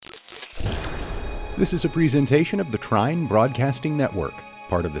This is a presentation of the Trine Broadcasting Network,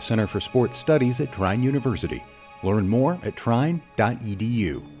 part of the Center for Sports Studies at Trine University. Learn more at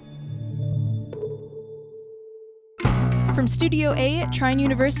trine.edu. From Studio A at Trine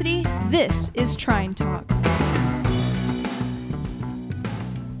University, this is Trine Talk.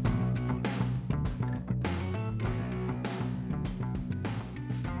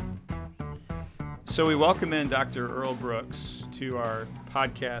 So we welcome in Dr. Earl Brooks to our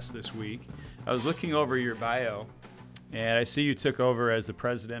podcast this week. I was looking over your bio, and I see you took over as the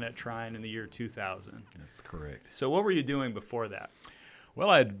president at Trine in the year 2000. That's correct. So what were you doing before that?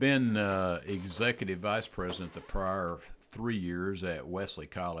 Well, I had been executive vice president the prior 3 years at Wesley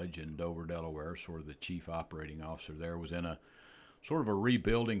College in Dover, Delaware, sort of the chief operating officer there. Was in a sort of a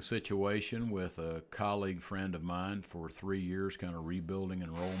rebuilding situation with a colleague friend of mine for 3 years, kind of rebuilding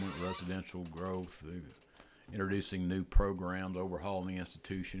enrollment, residential growth, introducing new programs, overhauling the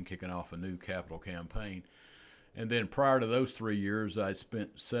institution, kicking off a new capital campaign. And then prior to those 3 years, I spent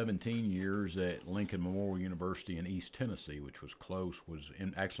 17 years at Lincoln Memorial University in East Tennessee, which was close,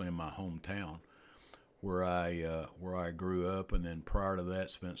 actually in my hometown, where I grew up. And then prior to that,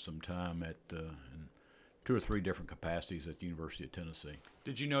 spent some time at in 2 or 3 different capacities at the University of Tennessee.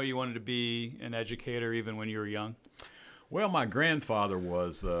 Did you know you wanted to be an educator even when you were young? Well, my grandfather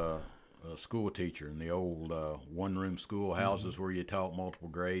was a school teacher in the old one-room schoolhouses where you taught multiple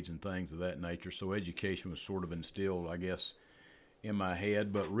grades and things of that nature. So education was sort of instilled, I guess, in my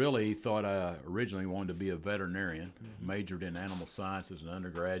head. But really thought I originally wanted to be a veterinarian. Majored in animal science as an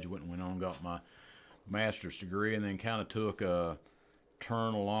undergraduate and went on and got my master's degree, and then kind of took a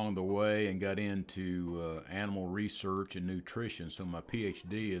turn along the way and got into animal research and nutrition. So my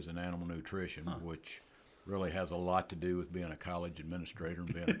PhD is in animal nutrition, which really has a lot to do with being a college administrator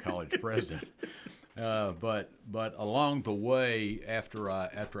and being a college president. But along the way, after I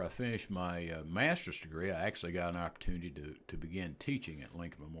finished my master's degree, I actually got an opportunity to begin teaching at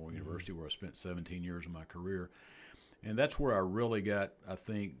Lincoln Memorial University, where I spent 17 years of my career. And that's where I really got, I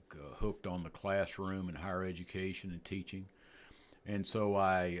think, hooked on the classroom and higher education and teaching. And so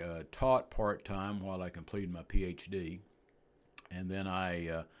I taught part-time while I completed my PhD. And then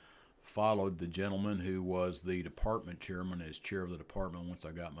I followed the gentleman who was the department chairman as chair of the department once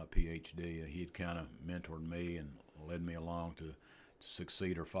I got my PhD. He had kind of mentored me and led me along to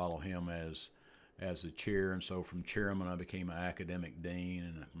succeed or follow him as the chair. And so from chairman, I became an academic dean,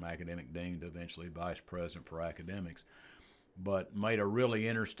 and from academic dean to eventually vice president for academics. But made a really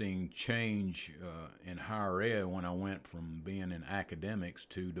interesting change in higher ed when I went from being in academics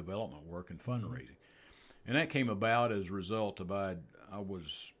to development work and fundraising. And that came about as a result of I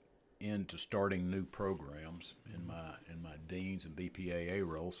was into starting new programs in my deans and BPAA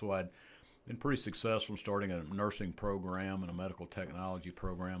role. So I'd been pretty successful in starting a nursing program and a medical technology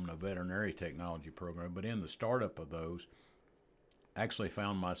program and a veterinary technology program. But in the startup of those, I actually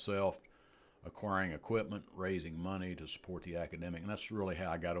found myself acquiring equipment, raising money to support the academic, and that's really how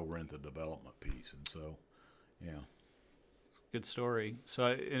I got over into the development piece. And so, yeah. Good story.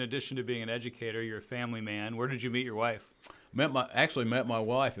 So in addition to being an educator, you're a family man. Where did you meet your wife? Met my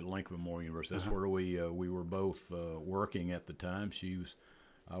wife at Lincoln Memorial University. That's where we were both working at the time.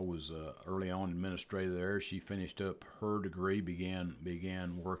 I was early on administrator there. She finished up her degree, began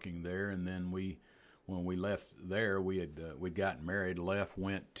working there, and then when we left there, we'd gotten married,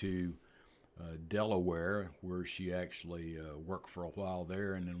 went to Delaware, where she actually worked for a while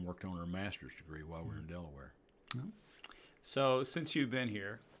there, and then worked on her master's degree while we were in Delaware. So since you've been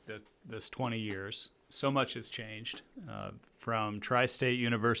here, this 20 years, so much has changed, from Tri-State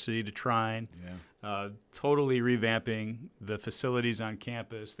University to Trine, totally revamping the facilities on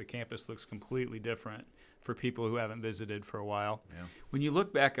campus. The campus looks completely different for people who haven't visited for a while. Yeah. When you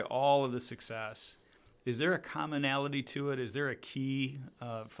look back at all of the success, is there a commonality to it? Is there a key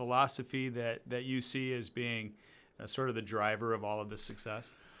philosophy that you see as being sort of the driver of all of this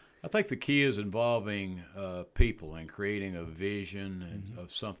success? I think the key is involving people and creating a vision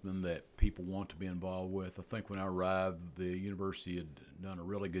of something that people want to be involved with. I think when I arrived, the university had done a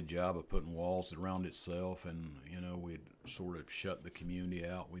really good job of putting walls around itself, and we'd sort of shut the community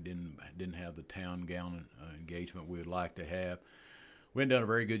out. We didn't have the town gown engagement we would like to have. We had done a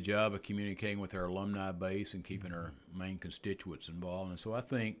very good job of communicating with our alumni base and keeping our main constituents involved. And so I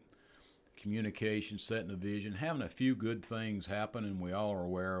think communication, setting a vision, having a few good things happen, and we all are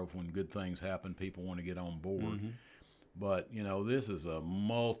aware of when good things happen, people want to get on board. But, this is a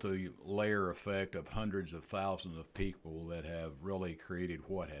multi-layer effect of hundreds of thousands of people that have really created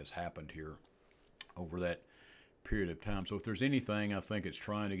what has happened here over that period of time. So if there's anything, I think it's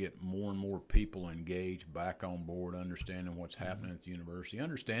trying to get more and more people engaged, back on board, understanding what's happening at the university,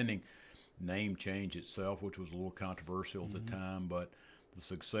 understanding name change itself, which was a little controversial at the time, but the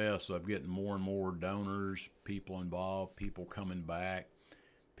success of getting more and more donors, people involved, people coming back,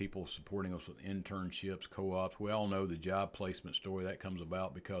 people supporting us with internships, co-ops. We all know the job placement story that comes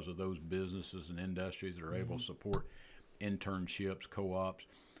about because of those businesses and industries that are able to support internships, co-ops,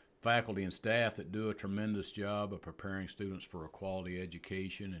 faculty and staff that do a tremendous job of preparing students for a quality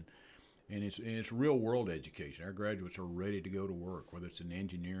education, and it's real world education. Our graduates are ready to go to work, whether it's in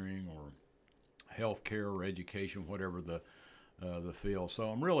engineering or healthcare or education, whatever the field. So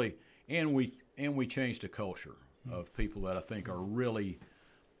I'm really, and we changed the culture of people that I think are really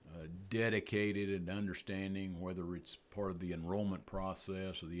dedicated and understanding, whether it's part of the enrollment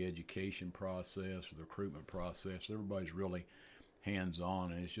process or the education process or the recruitment process. Everybody's really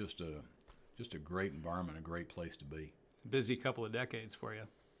hands-on, and it's just a great environment, a great place to be. Busy couple of decades for you.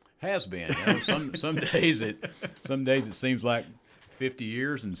 Has been. You know, some days it seems like 50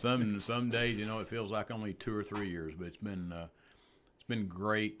 years, and some days, you know, it feels like only 2 or 3 years. But it's been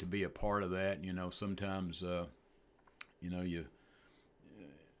great to be a part of that. You know, sometimes you know, you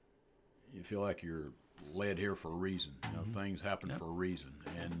feel like you're led here for a reason. You know, things happen for a reason,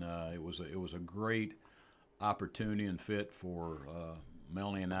 and it was a great opportunity and fit for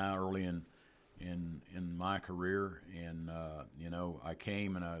Melanie and I early in my career. And you know, I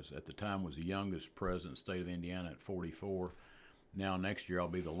came, and I was at the time was the youngest president in the state of Indiana at 44. Now next year I'll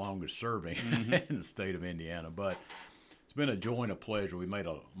be the longest serving in the state of Indiana. But it's been a joy and a pleasure. We made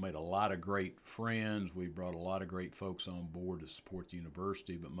a lot of great friends. We brought a lot of great folks on board to support the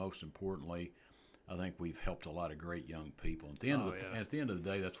university. But most importantly, I think we've helped a lot of great young people. At the end of the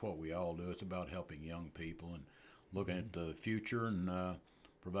day, that's what we all do. It's about helping young people and looking at the future and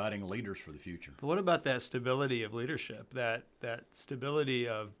providing leaders for the future. But what about that stability of leadership, that stability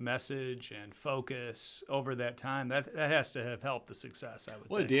of message and focus over that time? That has to have helped the success, I would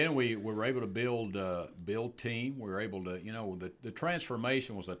think. Well, it did. We were able to build team. We were able to, you know, the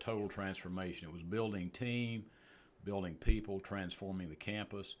transformation was a total transformation. It was building team, building people, transforming the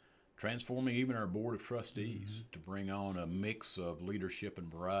campus, transforming even our board of trustees to bring on a mix of leadership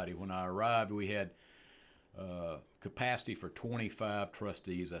and variety. When I arrived, we had capacity for 25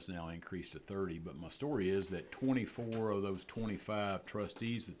 trustees. That's now increased to 30. But my story is that 24 of those 25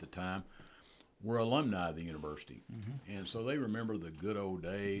 trustees at the time were alumni of the university. And so they remember the good old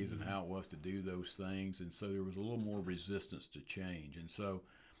days and how it was to do those things. And so there was a little more resistance to change. And so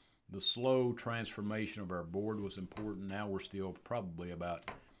the slow transformation of our board was important. Now we're still probably about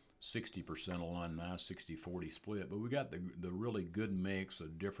 60% alumni, 60-40 split. But we got the really good mix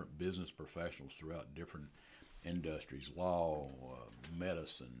of different business professionals throughout different industries, law,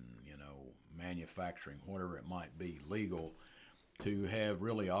 medicine, you know, manufacturing, whatever it might be, legal, to have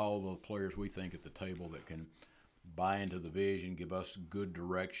really all the players we think at the table that can buy into the vision, give us good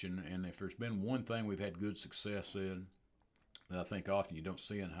direction. And if there's been one thing we've had good success in that I think often you don't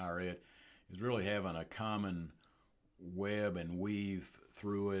see in higher ed, is really having a common web and weave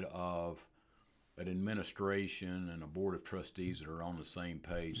through it of an administration and a board of trustees that are on the same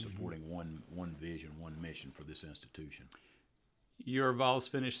page, supporting one vision, one mission for this institution. Your Vols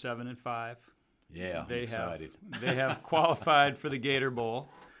finished 7-5. Yeah, I'm excited. They have qualified for the Gator Bowl.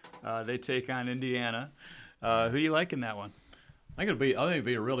 They take on Indiana. Who do you like in that one? I think it'll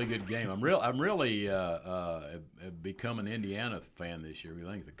be a really good game. I'm really have become an Indiana fan this year.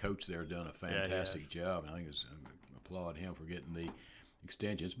 I think the coach there has done a fantastic job. I think applaud him for getting the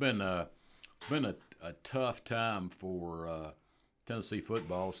extension. It's been a tough time for Tennessee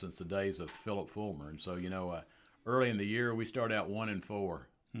football since the days of Philip Fulmer. And so, you know, early in the year we started out 1-4.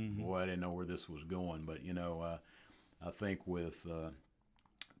 Boy, I didn't know where this was going, but you know, I think with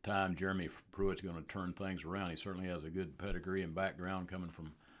time, Jeremy Pruitt's going to turn things around. He certainly has a good pedigree and background coming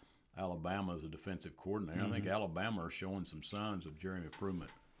from Alabama as a defensive coordinator. I think Alabama are showing some signs of Jeremy Pruitt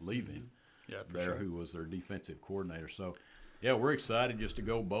leaving who was their defensive coordinator. So, yeah, we're excited just to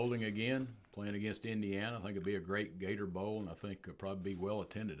go bowling again, playing against Indiana. I think it'll be a great Gator Bowl, and I think it'll probably be well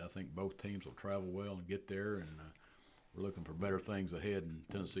attended. I think both teams will travel well and get there, and we're looking for better things ahead in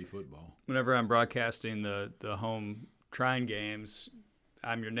Tennessee football. Whenever I'm broadcasting the home Trine games,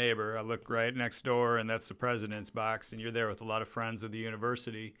 I'm your neighbor. I look right next door, and that's the president's box, and you're there with a lot of friends of the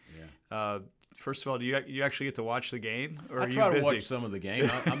university. Yeah. First of all, do you actually get to watch the game, or are you busy? I try to watch some of the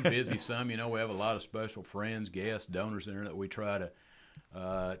game. I'm busy some. You know, we have a lot of special friends, guests, donors in there that we try to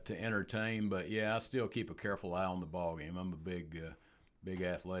entertain. But, yeah, I still keep a careful eye on the ball game. I'm a big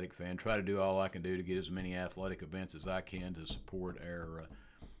athletic fan. Try to do all I can do to get as many athletic events as I can to support our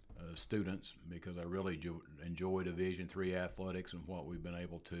students, because I really enjoy Division III athletics and what we've been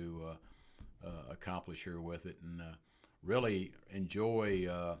able to accomplish here with it, and really enjoy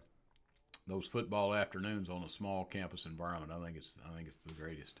those football afternoons on a small campus environment. I think it's the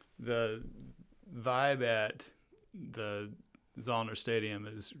greatest. The vibe at the Zollner Stadium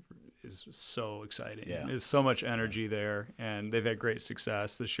is so exciting. Yeah. There's so much energy there, and they've had great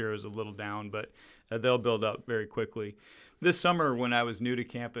success. This year was a little down, but they'll build up very quickly. This summer, when I was new to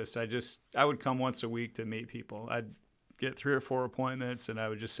campus, I would come once a week to meet people. I'd get 3 or 4 appointments, and I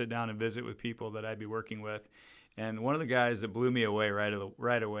would just sit down and visit with people that I'd be working with. And one of the guys that blew me away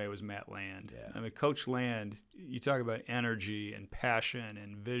right away was Matt Land. Yeah. I mean, Coach Land, you talk about energy and passion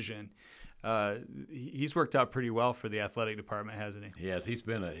and vision. He's worked out pretty well for the athletic department, hasn't he? Yes, he's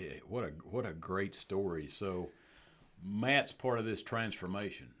been what a great story. So Matt's part of this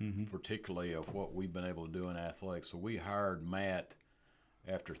transformation, particularly of what we've been able to do in athletics. So we hired Matt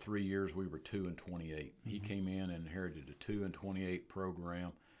after 3 years. We were 2-28. He came in and inherited a 2-28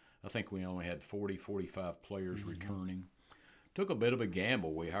 program. I think we only had 45 players returning. Took a bit of a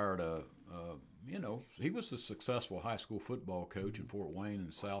gamble. We hired he was a successful high school football coach in Fort Wayne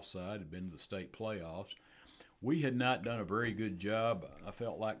and Southside, had been to the state playoffs. We had not done a very good job, I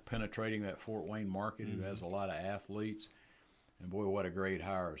felt like, penetrating that Fort Wayne market, who has a lot of athletes. And boy, what a great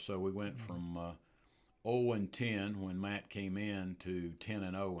hire. So we went from 0-10 when Matt came in to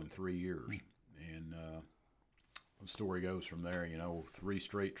 10-0 in 3 years. And the story goes from there, 3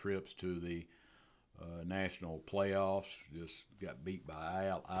 straight trips to the national playoffs. Just got beat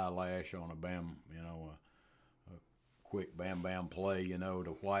by Eyelash on a quick bam play,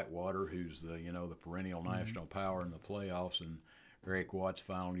 to Whitewater, who's the perennial national power in the playoffs. And Eric Watts'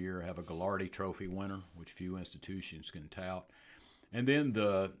 final year have a Gallardi Trophy winner, which few institutions can tout. And then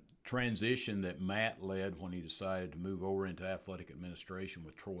the transition that Matt led when he decided to move over into athletic administration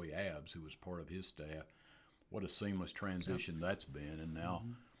with Troy Abbs, who was part of his staff. What a seamless transition that's been. And now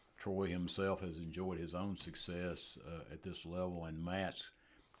Troy himself has enjoyed his own success at this level, and Matt's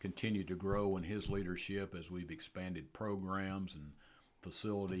continued to grow in his leadership as we've expanded programs and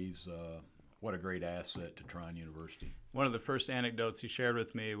facilities. What a great asset to Trine University. One of the first anecdotes he shared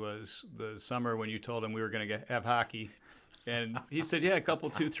with me was the summer when you told him we were going to have hockey. And he said, yeah, a couple,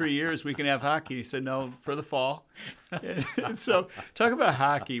 2-3 years we can have hockey. He said, no, for the fall. And so talk about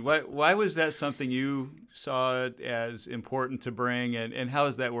hockey. Why was that something you saw as important to bring, and how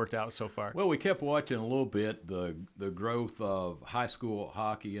has that worked out so far? Well, we kept watching a little bit the growth of high school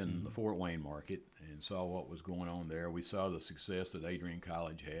hockey in the Fort Wayne market and saw what was going on there. We saw the success that Adrian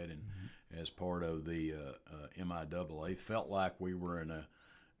College had and as part of the MIAA. Felt like we were in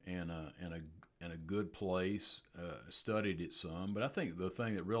a good place, studied it some. But I think the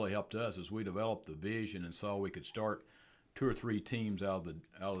thing that really helped us is we developed the vision and saw we could start 2 or 3 teams out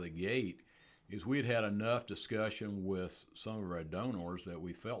of the gate. Is we had enough discussion with some of our donors that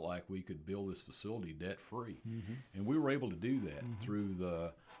we felt like we could build this facility debt-free. And we were able to do that through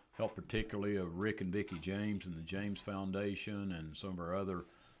the help particularly of Rick and Vicki James and the James Foundation and some of our other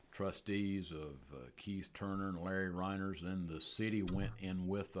trustees of Keith Turner and Larry Reiners. Then the city went in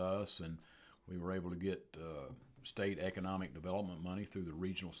with us, and we were able to get state economic development money through the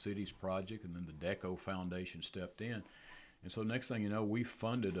Regional Cities Project, and then the DECO Foundation stepped in. And so next thing you know, we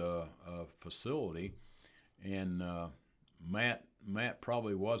funded a facility, and Matt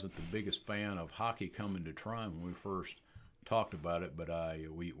probably wasn't the biggest fan of hockey coming to Trine when we first talked about it, but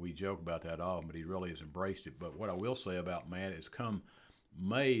we joke about that often, but he really has embraced it. But what I will say about Matt is come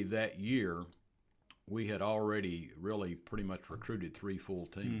May that year, we had already really pretty much recruited 3 full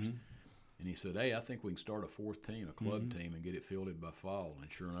teams. And he said, hey, I think we can start a 4th team, a club team, and get it fielded by fall.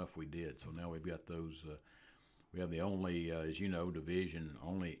 And sure enough, we did. So now we've got those. We have the only, as you know,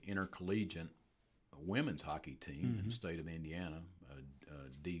 only intercollegiate women's hockey team in the state of Indiana,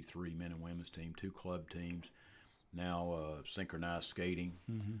 a D3 men and women's team, 2 club teams, now synchronized skating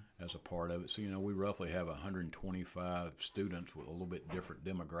as a part of it. So, we roughly have 125 students with a little bit different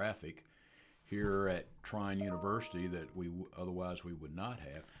demographic here at Trine University that we otherwise we would not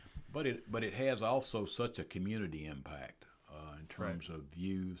have. But it has also such a community impact in terms of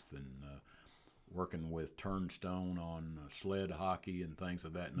youth and working with Turnstone on sled hockey and things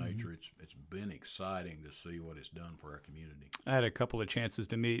of that nature. It's been exciting to see what it's done for our community. I had a couple of chances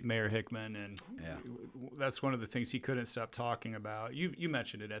to meet Mayor Hickman, and that's one of the things he couldn't stop talking about. You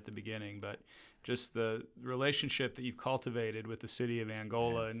mentioned it at the beginning, but just the relationship that you've cultivated with the city of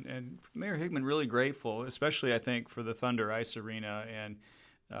Angola, and Mayor Hickman really grateful, especially I think for the Thunder Ice Arena and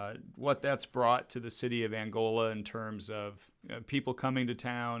what that's brought to the city of Angola in terms of people coming to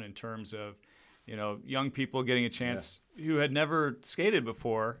town, in terms of young people getting a chance who had never skated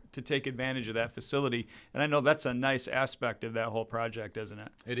before to take advantage of that facility. And I know that's a nice aspect of that whole project, isn't it?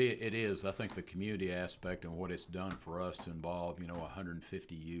 It is. I think the community aspect and what it's done for us to involve,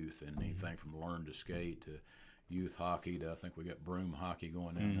 150 youth and anything from learn to skate to youth hockey to, I think we got broom hockey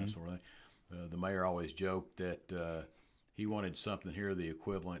going on, that sort of thing. The mayor always joked that he wanted something here the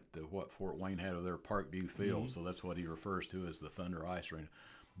equivalent to what Fort Wayne had of their Parkview Field, so that's what he refers to as the Thunder Ice Arena.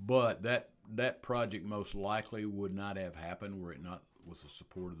 But that project most likely would not have happened were it not with the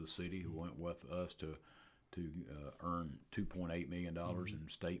support of the city, who went with us to earn $2.8 million in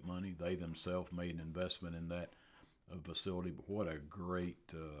state money. They themselves made an investment in that facility. But what a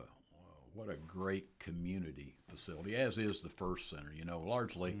great community facility, as is the First Center.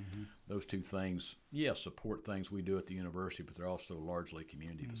 Largely those two things, support things we do at the university, but they're also largely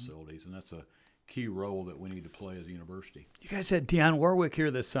community facilities, and that's a key role that we need to play as a university. You guys had Dionne Warwick here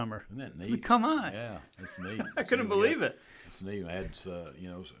this summer. Isn't that neat? Come on. Yeah, it's neat. I couldn't believe it. It's neat. I had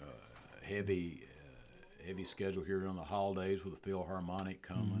heavy schedule here on the holidays with the Philharmonic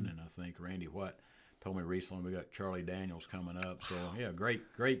coming, and I think Randy White told me recently we got Charlie Daniels coming up. So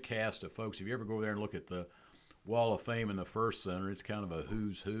great cast of folks. If you ever go there and look at the Wall of Fame in the First Center, it's kind of a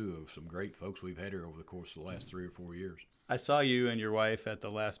who's who of some great folks we've had here over the course of the last 3 or 4 years. I saw you and your wife at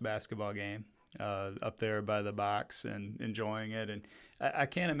the last basketball game. Up there by the box and enjoying it. And I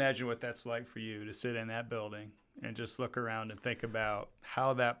can't imagine what that's like for you to sit in that building and just look around and think about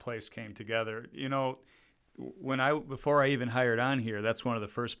how that place came together. Before I even hired on here, that's one of the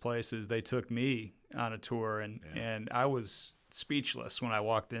first places they took me on a tour, and I was speechless when I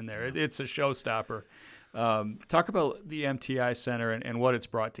walked in there. It's a showstopper. Talk about the MTI Center and what it's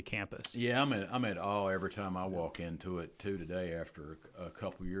brought to campus. Yeah, I'm at awe every time I walk into it too. Today, after a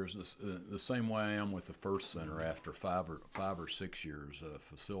couple of years, the same way I am with the First Center after 5 or 6 years.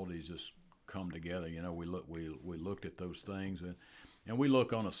 Facilities just come together. We looked at those things, and we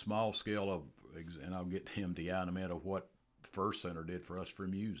look on a small scale of, and I'll get to MTI in a minute, of what First Center did for us for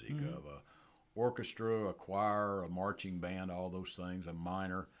music, of a orchestra, a choir, a marching band, all those things, a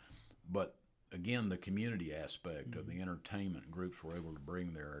minor, but again, the community aspect of the entertainment groups we're able to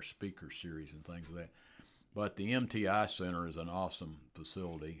bring there, our speaker series and things like that. But the MTI Center is an awesome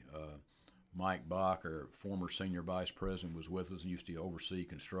facility. Mike Bach, our former senior vice president, was with us and used to oversee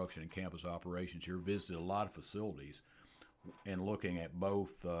construction and campus operations here, visited a lot of facilities and looking at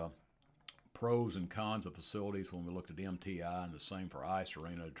both pros and cons of facilities when we looked at MTI, and the same for Ice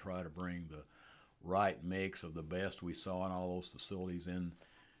Arena, to try to bring the right mix of the best we saw in all those facilities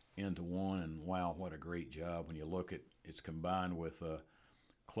into one. And wow, what a great job when you look at it's combined with a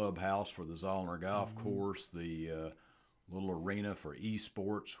clubhouse for the Zollner Golf Course, the little arena for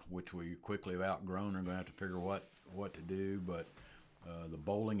esports, which we quickly have outgrown and are going to have to figure what to do, but the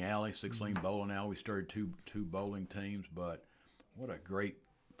bowling alley, 6-lane bowling alley, we started two bowling teams, but what a great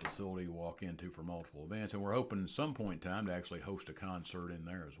facility to walk into for multiple events, and we're hoping at some point in time to actually host a concert in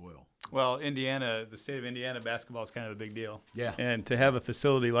there as well. Well, the state of Indiana basketball is kind of a big deal. Yeah. And to have a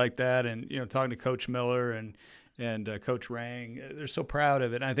facility like that, and talking to Coach Miller and Coach Rang, they're so proud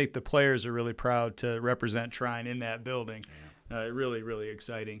of it. And I think the players are really proud to represent Trine in that building. Yeah. Really, really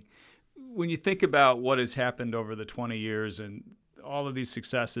exciting. When you think about what has happened over the 20 years and all of these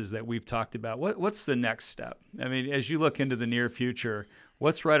successes that we've talked about, what's the next step? I mean, as you look into the near future,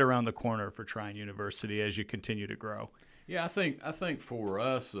 what's right around the corner for Trine University as you continue to grow? Yeah, I think for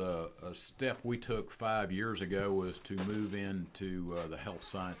us, a step we took 5 years ago was to move into the health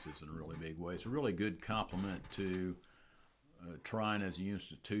sciences in a really big way. It's a really good complement to Trine as an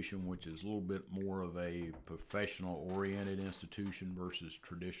institution, which is a little bit more of a professional-oriented institution versus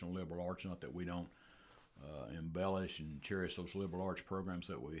traditional liberal arts. Not that we don't embellish and cherish those liberal arts programs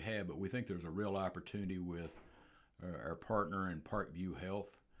that we have, but we think there's a real opportunity with our partner in Parkview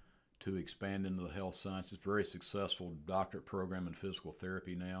Health to expand into the health sciences. Very successful doctorate program in physical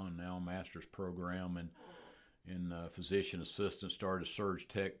therapy now, and now a master's program in physician assistant. Started a Surge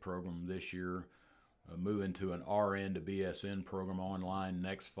Tech program this year. Move into an RN to BSN program online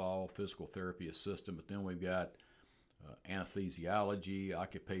next fall, physical therapy assistant. But then we've got anesthesiology,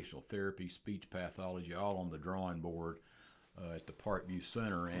 occupational therapy, speech pathology, all on the drawing board at the Parkview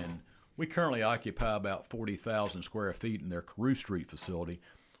Center. And we currently occupy about 40,000 square feet in their Carew Street facility.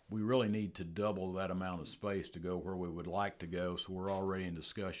 We really need to double that amount of space to go where we would like to go, so we're already in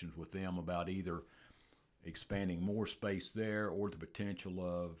discussions with them about either expanding more space there or the potential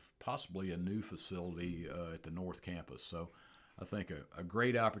of possibly a new facility at the North Campus. So I think a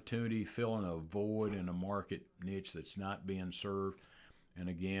great opportunity, filling a void in a market niche that's not being served, and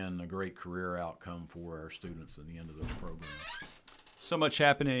again, a great career outcome for our students at the end of those programs. So much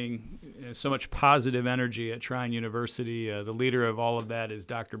happening, so much positive energy at Trine University. The leader of all of that is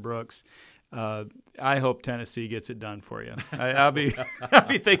Dr. Brooks. I hope Tennessee gets it done for you. I'll be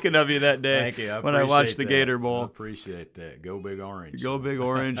thinking of you that day. Thank you. When I watch the Gator Bowl. I appreciate that. Go Big Orange. Go Big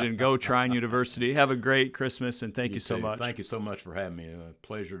Orange and go Trine University. Have a great Christmas, and thank you so much. Thank you so much for having me.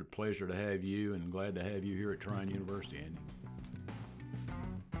 Pleasure to have you, and glad to have you here at Trine University, Andy.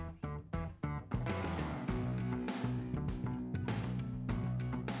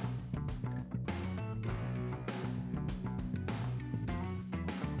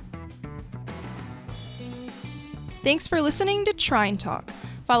 Thanks for listening to Trine Talk.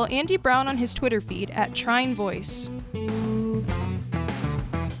 Follow Andy Brown on his Twitter feed at Trine Voice.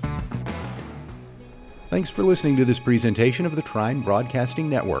 Thanks for listening to this presentation of the Trine Broadcasting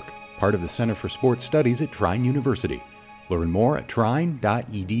Network, part of the Center for Sports Studies at Trine University. Learn more at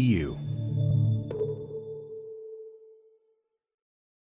trine.edu.